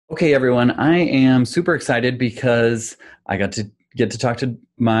Okay, everyone, I am super excited because I get to talk to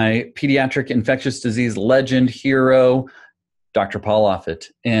my pediatric infectious disease legend hero, Dr. Paul Offit.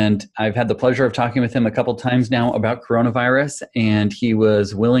 And I've had the pleasure of talking with him a couple times now about coronavirus, and he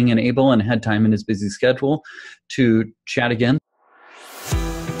was willing and able and had time in his busy schedule to chat again.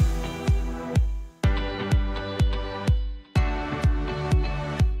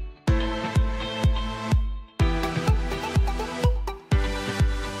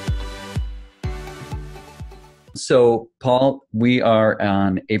 So, Paul, we are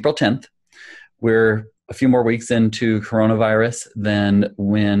on April 10th. We're a few more weeks into coronavirus than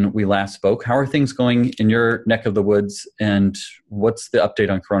when we last spoke. How are things going in your neck of the woods, and what's the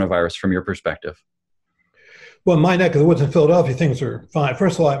update on coronavirus from your perspective? Well, in my neck of the woods in Philadelphia, things are fine.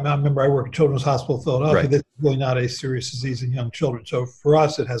 First of all, I remember I work at Children's Hospital Philadelphia. Right. This is really not a serious disease in young children. So for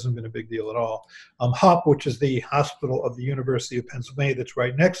us, it hasn't been a big deal at all. HUP, which is the hospital of the University of Pennsylvania that's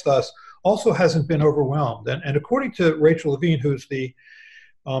right next to us, also hasn't been overwhelmed. And according to Rachel Levine, who's the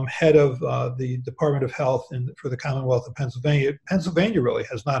head of the Department of Health for the Commonwealth of Pennsylvania, Pennsylvania really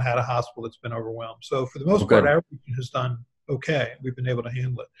has not had a hospital that's been overwhelmed. So for the most part, our region has done okay. We've been able to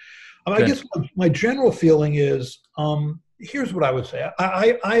handle it. I guess my general feeling is, here's what I would say.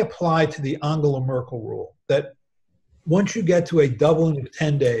 I apply to the Angela Merkel rule that once you get to a doubling of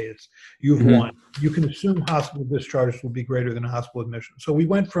 10 days, you've won. You can assume hospital discharges will be greater than a hospital admission. So we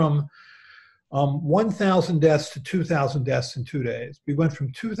went from 1,000 deaths to 2,000 deaths in 2 days. We went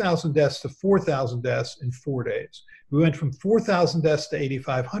from 2,000 deaths to 4,000 deaths in 4 days. We went from 4,000 deaths to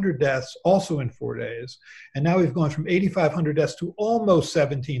 8,500 deaths also in 4 days. And now we've gone from 8,500 deaths to almost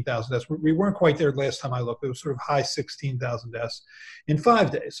 17,000 deaths. We weren't quite there last time I looked. It was sort of high 16,000 deaths in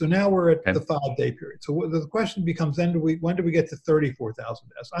 5 days. So now we're at the 5-day period. So the question becomes then, when do we get to 34,000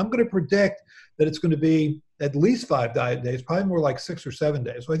 deaths? I'm going to predict that it's going to be at least 5 days, probably more like 6 or 7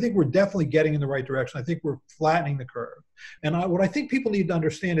 days. So I think we're definitely getting in the right direction. I think we're flattening the curve. And what I think people need to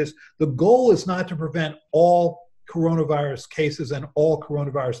understand is the goal is not to prevent all coronavirus cases and all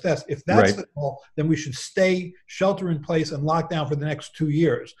coronavirus deaths. If that's the goal, then we should stay shelter in place and lock down for the next 2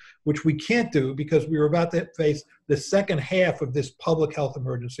 years, which we can't do because we are about to face the second half of this public health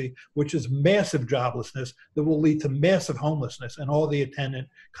emergency, which is massive joblessness that will lead to massive homelessness and all the attendant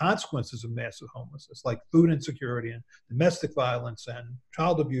consequences of massive homelessness, like food insecurity and domestic violence and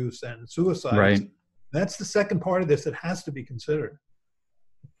child abuse and suicide. Right. That's the second part of this that has to be considered.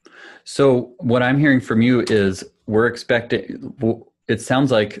 So what I'm hearing from you is we're expecting, it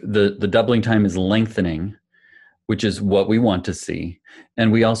sounds like the doubling time is lengthening, which is what we want to see.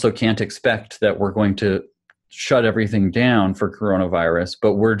 And we also can't expect that we're going to shut everything down for coronavirus,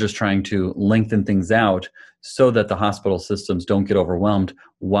 but we're just trying to lengthen things out so that the hospital systems don't get overwhelmed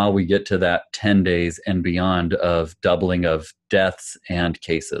while we get to that 10 days and beyond of doubling of deaths and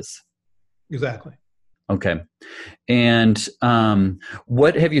cases. Exactly. Okay. And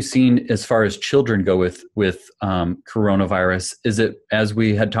what have you seen as far as children go with coronavirus? Is it, as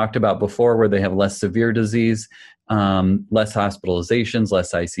we had talked about before, where they have less severe disease, less hospitalizations,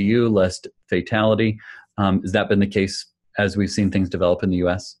 less ICU, less fatality? Has that been the case as we've seen things develop in the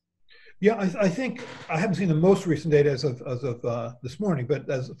U.S.? Yeah, I think I haven't seen the most recent data as of this morning, but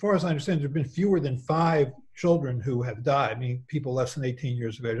as far as I understand, there have been fewer than 5 children who have died. I mean, people less than 18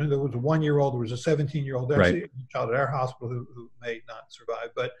 years of age. And there was a 1-year-old, there was a 17-year-old, actually a child at our hospital who may not survive.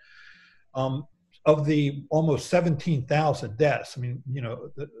 But of the almost 17,000 deaths, I mean,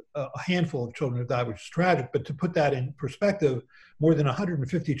 a handful of children have died, which is tragic. But to put that in perspective, more than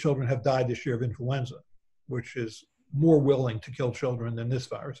 150 children have died this year of influenza, which is more willing to kill children than this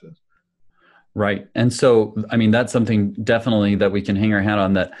virus is. Right. And so, I mean, that's something definitely that we can hang our hat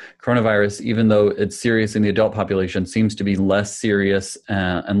on, that coronavirus, even though it's serious in the adult population, seems to be less serious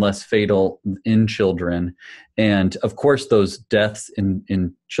and less fatal in children. And of course, those deaths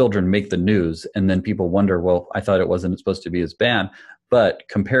in children make the news. And then people wonder, well, I thought it wasn't supposed to be as bad. But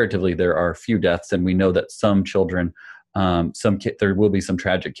comparatively, there are few deaths. And we know that some children, there will be some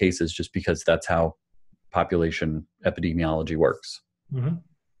tragic cases just because that's how population epidemiology works. Mm-hmm.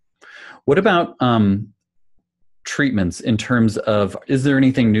 What about treatments in terms of, is there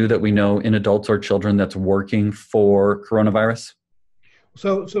anything new that we know in adults or children that's working for coronavirus?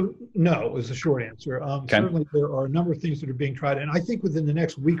 So no is the short answer. Certainly there are a number of things that are being tried. And I think within the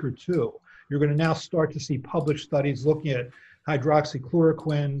next week or two, you're going to now start to see published studies looking at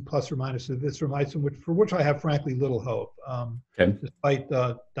hydroxychloroquine plus or minus azithromycin, for which I have frankly little hope, despite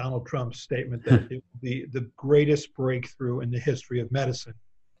Donald Trump's statement that it will be the greatest breakthrough in the history of medicine.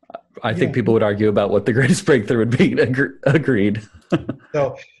 I think people would argue about what the greatest breakthrough would be. Agreed.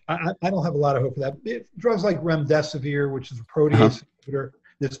 So I don't have a lot of hope for that. Drugs like remdesivir, which is a protease inhibitor,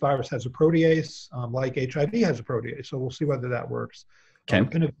 This virus has a protease, like HIV has a protease. So we'll see whether that works. Okay.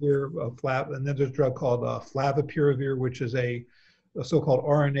 Lopinavir, and then there's a drug called flavipiravir, which is a so-called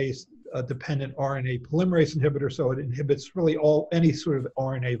RNA-dependent RNA polymerase inhibitor. So it inhibits really any sort of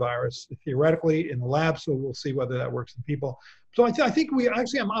RNA virus, theoretically, in the lab. So we'll see whether that works in people. So I think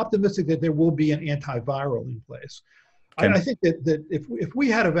I'm optimistic that there will be an antiviral in place. Okay. I think that if we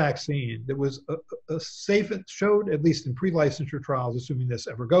had a vaccine that was a safe, it showed, at least in pre-licensure trials, assuming this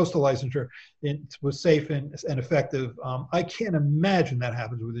ever goes to licensure, it was safe and effective. I can't imagine that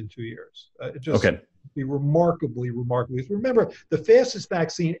happens within 2 years. It just be remarkably. Remember, the fastest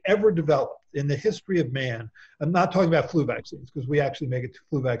vaccine ever developed in the history of man. I'm not talking about flu vaccines, because we actually make a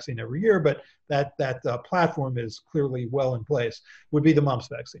flu vaccine every year, but that platform is clearly well in place. Would be the mumps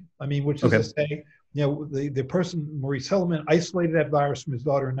vaccine. I mean, which is to say, the person, Maurice Hilleman, isolated that virus from his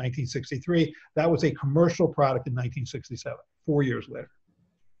daughter in 1963. That was a commercial product in 1967, 4 years later.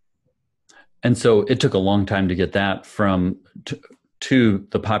 And so it took a long time to get that to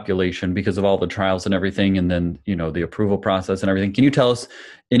the population because of all the trials and everything, and then, the approval process and everything. Can you tell us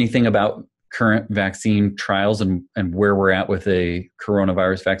anything about current vaccine trials and where we're at with a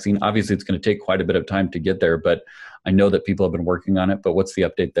coronavirus vaccine? Obviously, it's going to take quite a bit of time to get there, but I know that people have been working on it. But what's the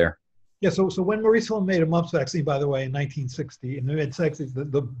update there? Yeah, so when Maurice Hilleman made a mumps vaccine, by the way, in 1960, in the mid-60s,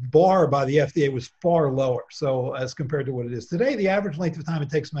 the bar by the FDA was far lower. So as compared to what it is today, the average length of time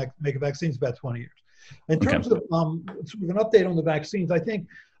it takes to make a vaccine is about 20 years. In terms of sort of an update on the vaccines, I think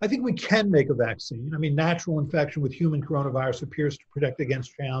we can make a vaccine. I mean, natural infection with human coronavirus appears to protect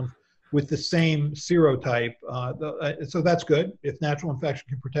against round with the same serotype. So that's good. If natural infection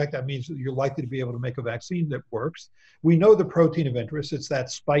can protect, that means that you're likely to be able to make a vaccine that works. We know the protein of interest. It's that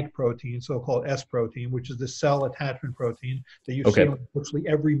spike protein, so-called S protein, which is the cell attachment protein that you see on virtually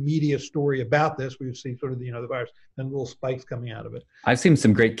every media story about this, where you see sort of the virus and little spikes coming out of it. I've seen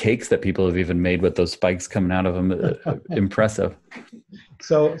some great cakes that people have even made with those spikes coming out of them. Impressive.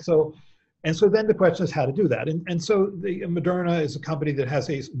 And so then the question is how to do that. And so Moderna is a company that has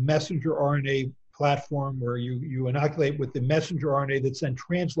a messenger RNA platform where you inoculate with the messenger RNA that's then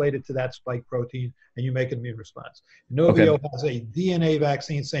translated to that spike protein, and you make an immune response. Novio has a DNA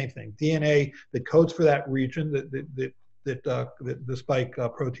vaccine, same thing. DNA that codes for that region, the spike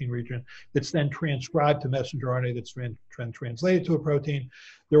protein region, that's then transcribed to messenger RNA that's translated to a protein.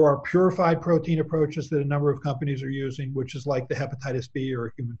 There are purified protein approaches that a number of companies are using, which is like the hepatitis B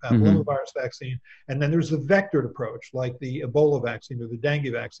or human papillomavirus vaccine. And then there's the vectored approach, like the Ebola vaccine or the dengue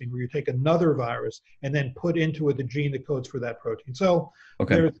vaccine, where you take another virus and then put into it the gene that codes for that protein. So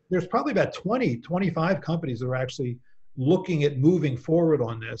there's probably about 25 companies that are actually looking at moving forward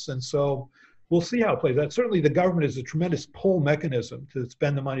on this. And so we'll see how it plays out. Certainly the government is a tremendous pull mechanism to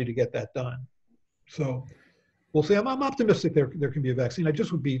spend the money to get that done. So we'll see. I'm optimistic there can be a vaccine. I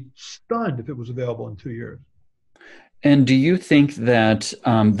just would be stunned if it was available in 2 years. And do you think that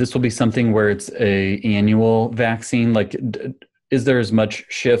this will be something where it's a annual vaccine? Like, is there as much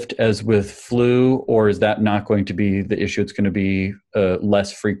shift as with flu, or is that not going to be the issue? It's going to be a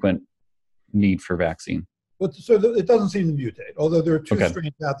less frequent need for vaccine. But it doesn't seem to mutate, although there are two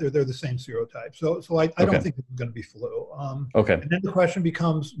strains out there. They're the same serotype. So I don't think it's going to be flu. And then the question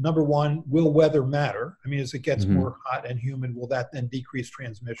becomes, number one, will weather matter? I mean, as it gets more hot and humid, will that then decrease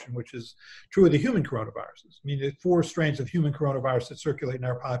transmission, which is true of the human coronaviruses? I mean, the 4 strains of human coronavirus that circulate in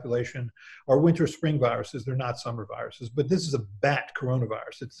our population are winter spring viruses. They're not summer viruses. But this is a bat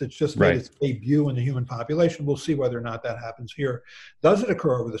coronavirus. It's just made its debut in the human population. We'll see whether or not that happens here. Does it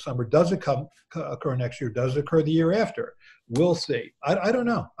occur over the summer? Does it occur next year? Does it occur the year after? We'll see. I don't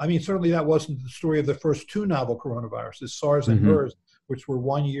know. I mean, certainly that wasn't the story of the first 2 novel coronaviruses, SARS and MERS, which were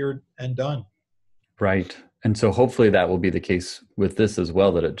 1 year and done. Right. And so hopefully that will be the case with this as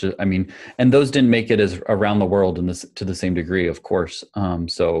well, that it just, I mean, and those didn't make it as around the world in this to the same degree, of course.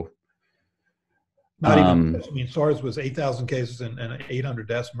 So not even, I mean, SARS was 8,000 cases and 800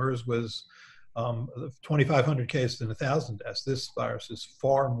 deaths. MERS was 2,500 cases and 1,000 deaths. This virus is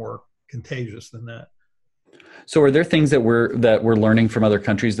far more contagious than that. So are there things that we're learning from other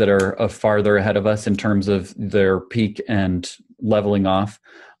countries that are farther ahead of us in terms of their peak and leveling off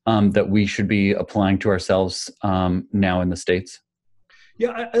that we should be applying to ourselves now in the States?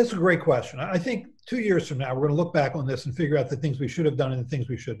 Yeah, that's a great question. I think 2 years from now, we're going to look back on this and figure out the things we should have done and the things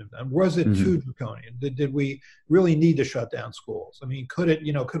we shouldn't have done. Was it too draconian? Did we really need to shut down schools? I mean,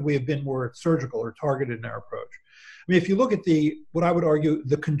 could we have been more surgical or targeted in our approach? I mean, if you look at what I would argue,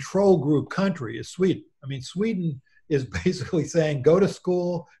 the control group country is Sweden. I mean, Sweden is basically saying, go to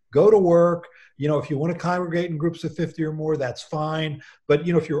school, go to work. If you want to congregate in groups of 50 or more, that's fine. But,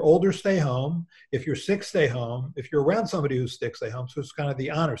 if you're older, stay home. If you're sick, stay home. If you're around somebody who's sick, stay home. So it's kind of the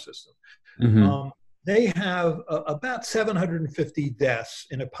honor system. Mm-hmm. They have about 750 deaths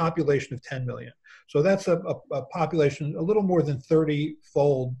in a population of 10 million. So that's a population a little more than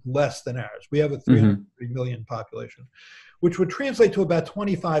 30-fold less than ours. We have a 330 million population, which would translate to about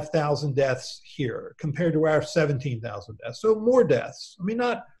 25,000 deaths here compared to our 17,000 deaths. So more deaths. I mean,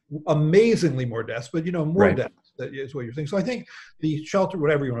 not amazingly more deaths, but, more Right. deaths. That is what you're saying. So I think the shelter,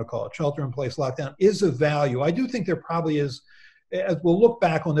 whatever you want to call it, shelter in place lockdown is of value. I do think there probably is, as we'll look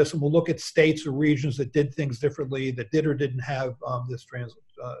back on this and we'll look at states or regions that did things differently, that did or didn't have this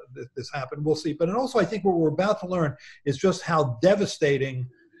happen. We'll see. But also, I think what we're about to learn is just how devastating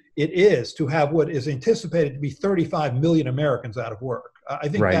it is to have what is anticipated to be 35 million Americans out of work. I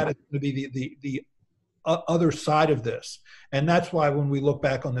think Right. that is going to be the other side of this. And that's why when we look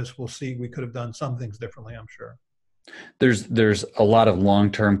back on this, we'll see we could have done some things differently, I'm sure. There's a lot of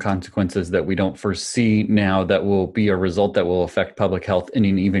long-term consequences that we don't foresee now that will be a result that will affect public health in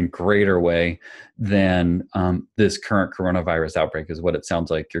an even greater way than this current coronavirus outbreak, is what it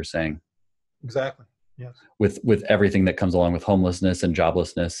sounds like you're saying. Exactly. Yes. With everything that comes along with homelessness and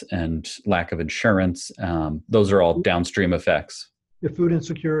joblessness and lack of insurance, those are all downstream effects. The food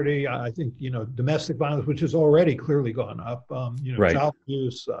insecurity, I think, domestic violence, which has already clearly gone up, Right. child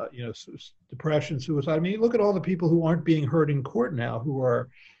abuse, depression, suicide. I mean, look at all the people who aren't being heard in court now, who are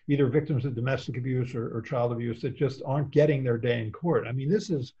either victims of domestic abuse or child abuse, that just aren't getting their day in court. I mean,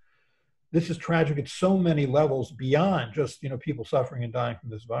 this is tragic at so many levels beyond just, people suffering and dying from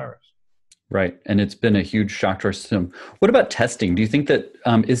this virus. Right. And it's been a huge shock to our system. What about testing? Do you think that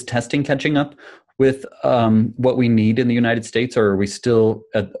is testing catching up with what we need in the United States, or are we still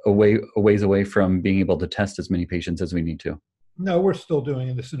a ways away from being able to test as many patients as we need to? No, we're still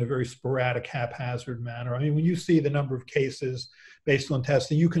doing this in a very sporadic, haphazard manner. I mean, when you see the number of cases based on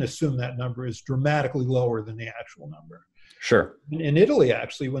testing, you can assume that number is dramatically lower than the actual number. Sure. In Italy,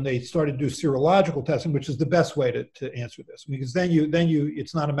 actually, when they started to do serological testing, which is the best way to answer this, because then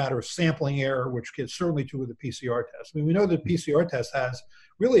it's not a matter of sampling error, which gets certainly true with the PCR test. I mean, we know that the PCR test has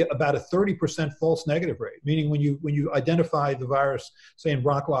really about a 30% false negative rate, meaning when you identify the virus, say in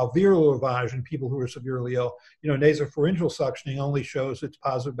bronchoalveolar lavage in people who are severely ill, nasopharyngeal suctioning only shows it's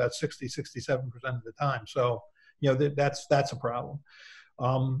positive about 67% of the time. So, that's a problem.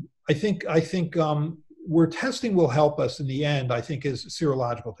 I think where testing will help us in the end, I think, is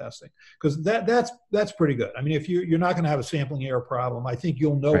serological testing, because that's pretty good. I mean, if you're not going to have a sampling error problem, I think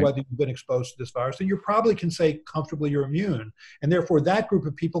you'll know Right. whether you've been exposed to this virus, and you probably can say comfortably you're immune, and therefore that group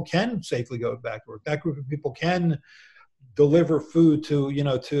of people can safely go back to work. That group of people can deliver food to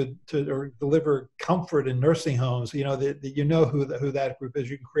or deliver comfort in nursing homes. Who that group is.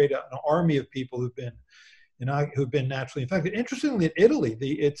 You can create an army of people who've been naturally infected. Interestingly, in Italy,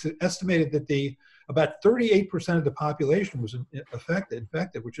 it's estimated that about 38% of the population was infected,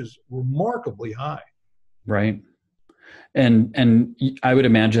 which is remarkably high. Right. And I would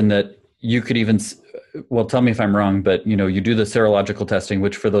imagine that you could even, well, tell me if I'm wrong, but you do the serological testing,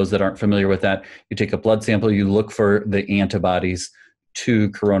 which for those that aren't familiar with that, you take a blood sample, you look for the antibodies to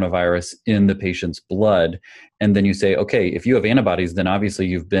coronavirus in the patient's blood. And then you say, okay, if you have antibodies, then obviously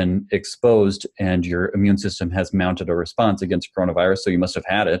you've been exposed and your immune system has mounted a response against coronavirus. So you must have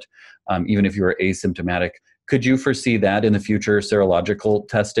had it, even if you were asymptomatic. Could you foresee that in the future, serological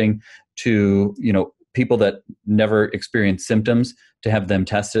testing to, people that never experience symptoms, to have them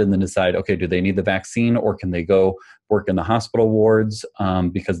tested and then decide, okay, do they need the vaccine, or can they go work in the hospital wards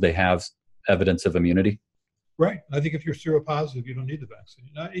because they have evidence of immunity? Right. I think if you're seropositive, you don't need the vaccine.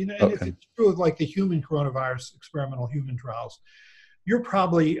 And Okay. if it's true of like the human coronavirus experimental human trials, you're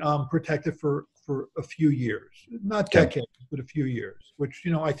probably protected for a few years, not decades, but a few years, which,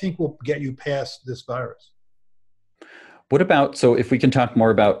 I think will get you past this virus. What about, so if we can talk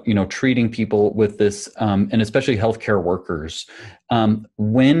more about, treating people with this, and especially healthcare workers,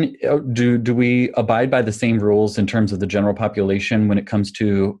 when do we abide by the same rules in terms of the general population when it comes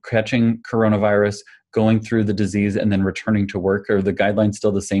to catching coronavirus, going through the disease, and then returning to work? Are the guidelines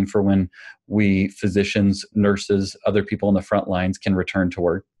still the same for when we, physicians, nurses, other people on the front lines, can return to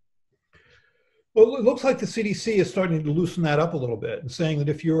work? Well, it looks like the CDC is starting to loosen that up a little bit and saying that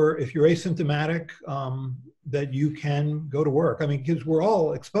if you're asymptomatic, that you can go to work. I mean, because we're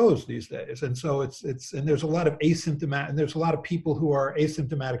all exposed these days, and so and there's a lot of asymptomatic, and there's a lot of people who are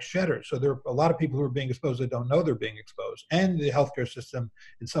asymptomatic shedders. So there are a lot of people who are being exposed that don't know they're being exposed, and the healthcare system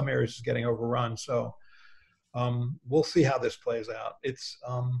in some areas is getting overrun. So We'll see how this plays out.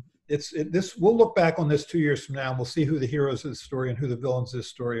 We'll look back on this 2 years from now, and we'll see who the heroes of the story and who the villains of this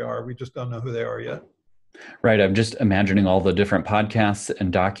story are. We just don't know who they are yet. Right. I'm just imagining all the different podcasts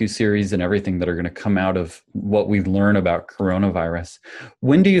and docuseries and everything that are going to come out of what we learn about coronavirus.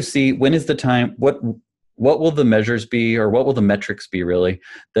 When is the time, what will the measures be, or what will the metrics be really,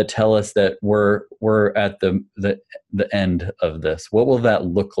 that tell us that we're at the end of this? What will that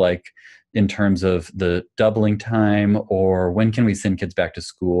look like in terms of the doubling time, or when can we send kids back to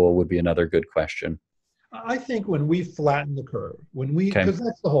school would be another good question. I think when we flatten the curve, Okay. because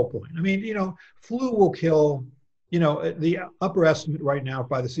that's the whole point. I mean, flu will kill, the upper estimate right now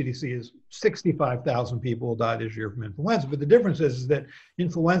by the CDC is 65,000 people will die this year from influenza. But the difference is that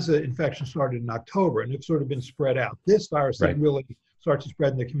influenza infection started in October, and it's sort of been spread out. This virus didn't really start to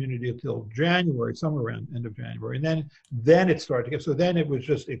spread in the community until January, somewhere around end of January. And then it started to get, so then it was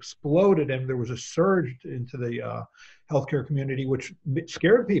just exploded, and there was a surge into the healthcare community, which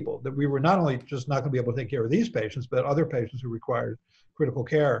scared people that we were not only just not going to be able to take care of these patients, but other patients who required critical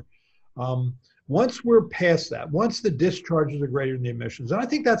care. Once we're past that, once the discharges are greater than the admissions, and I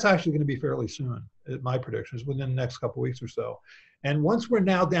think that's actually going to be fairly soon, my prediction is within the next couple of weeks or so. And once we're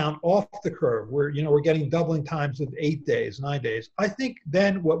now down off the curve, we're getting doubling times of 8 days, 9 days. I think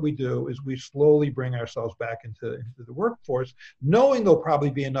then what we do is we slowly bring ourselves back into the workforce, knowing there'll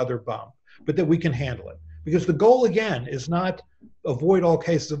probably be another bump, but that we can handle it. Because the goal, again, is not avoid all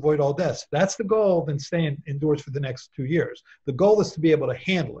cases, avoid all deaths. That's the goal, then stay indoors for the next 2 years. The goal is to be able to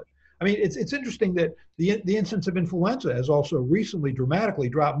handle it. I mean, it's interesting that the incidence of influenza has also recently dramatically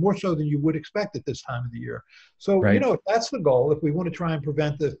dropped, more so than you would expect at this time of the year. So, if that's the goal, if we want to try and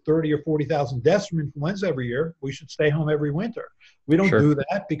prevent the 30 or 40,000 deaths from influenza every year, we should stay home every winter. We don't do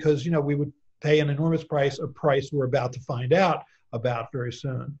that because, we would pay an enormous price, a price we're about to find out about very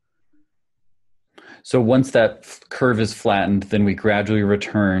soon. So once that curve is flattened, then we gradually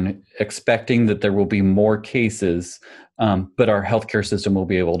return, expecting that there will be more cases, but our healthcare system will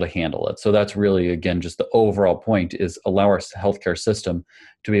be able to handle it. So that's really, again, just the overall point is allow our healthcare system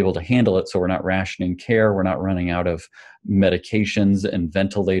to be able to handle it. So we're not rationing care. We're not running out of medications and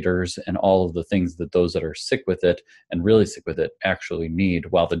ventilators and all of the things that those that are sick with it and really sick with it actually need,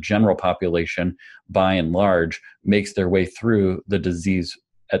 while the general population, by and large, makes their way through the disease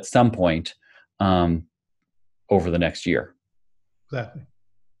at some point over the next year. Exactly.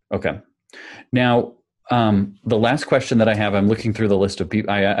 Okay. Now, the last question that I have, I'm looking through the list of people.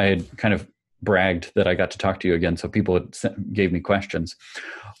 I had kind of bragged that I got to talk to you again, so people gave me questions.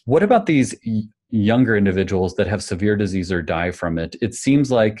 What about these younger individuals that have severe disease or die from it? It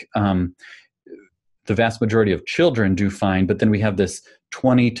seems like the vast majority of children do fine, but then we have this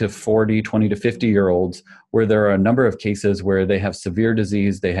 20 to 40, 20 to 50-year-olds where there are a number of cases where they have severe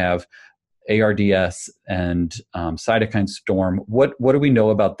disease, they have ARDS and cytokine storm. What do we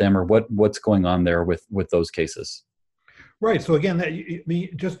know about them, or what's going on there with those cases? Right. So again,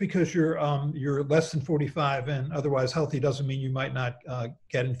 just because you're less than 45 and otherwise healthy doesn't mean you might not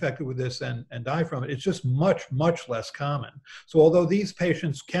get infected with this and die from it. It's just much, much less common. So although these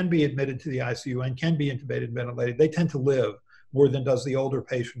patients can be admitted to the ICU and can be intubated and ventilated, they tend to live more than does the older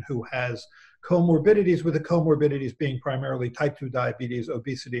patient who has comorbidities, with the comorbidities being primarily type 2 diabetes,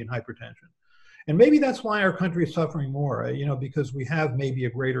 obesity, and hypertension. And maybe that's why our country is suffering more, because we have maybe a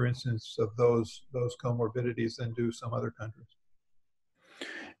greater incidence of those comorbidities than do some other countries.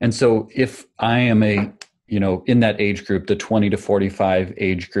 And so if I am in that age group, the 20 to 45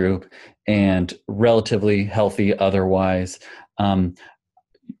 age group, and relatively healthy otherwise,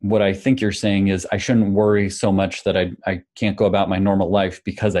 what I think you're saying is I shouldn't worry so much that I can't go about my normal life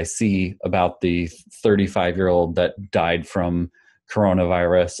because I see about the 35-year-old that died from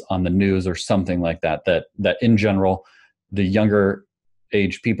coronavirus on the news or something like that in general, the younger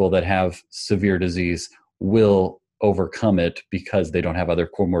age people that have severe disease will overcome it because they don't have other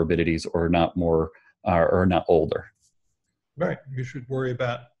comorbidities or not older. Right. You should worry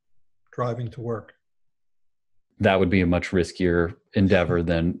about driving to work. That would be a much riskier endeavor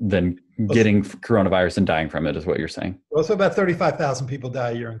than getting coronavirus and dying from it, is what you're saying. Well, so about 35,000 people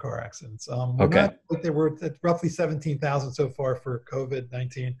die a year in car accidents. Okay. There were roughly 17,000 so far for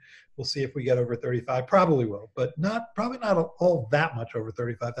COVID-19. We'll see if we get over 35. Probably will, but probably not all that much over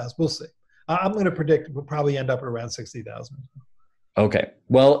 35,000. We'll see. I'm going to predict we'll probably end up at around 60,000. Okay.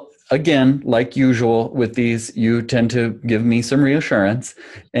 Well, again, like usual with these, you tend to give me some reassurance,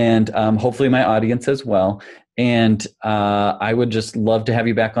 and hopefully my audience as well. And I would just love to have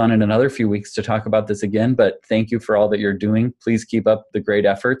you back on in another few weeks to talk about this again. But thank you for all that you're doing. Please keep up the great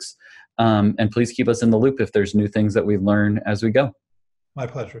efforts. And please keep us in the loop if there's new things that we learn as we go. My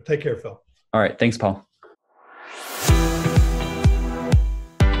pleasure. Take care, Phil. All right. Thanks, Paul.